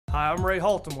Hi, I'm Ray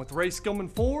Halton with Ray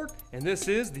Skillman Ford, and this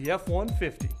is the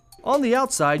F-150. On the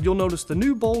outside, you'll notice the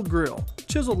new bold grille,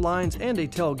 chiseled lines, and a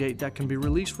tailgate that can be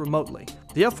released remotely.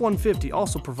 The F-150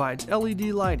 also provides LED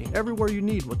lighting everywhere you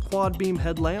need with quad beam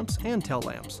headlamps and tail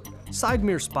lamps, side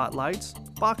mirror spotlights,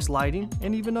 box lighting,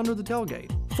 and even under the tailgate.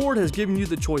 Ford has given you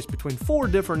the choice between 4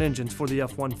 different engines for the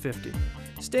F-150.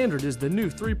 Standard is the new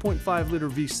 3.5-liter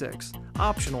V6.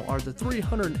 Optional are the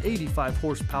 385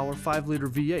 horsepower 5-liter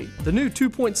V8, the new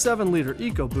 2.7-liter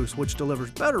EcoBoost, which delivers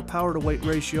better power-to-weight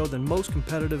ratio than most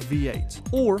competitive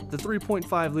V8s, or the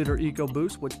 3.5-liter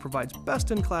EcoBoost, which provides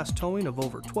best-in-class towing of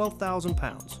over 12,000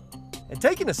 pounds. And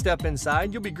taking a step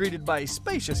inside, you'll be greeted by a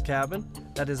spacious cabin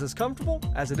that is as comfortable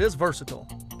as it is versatile.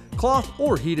 Cloth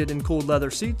or heated and cooled leather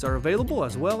seats are available,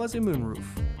 as well as a moonroof.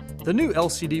 The new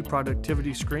LCD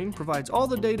productivity screen provides all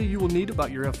the data you will need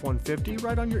about your F-150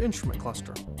 right on your instrument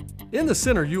cluster. In the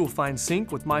center, you will find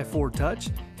Sync with My Ford Touch.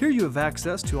 Here you have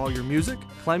access to all your music,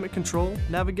 climate control,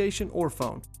 navigation, or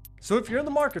phone. So if you're in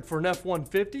the market for an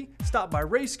F-150, stop by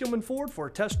Ray Skillman Ford for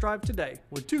a test drive today,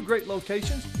 with 2 great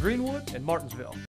locations, Greenwood and Martinsville.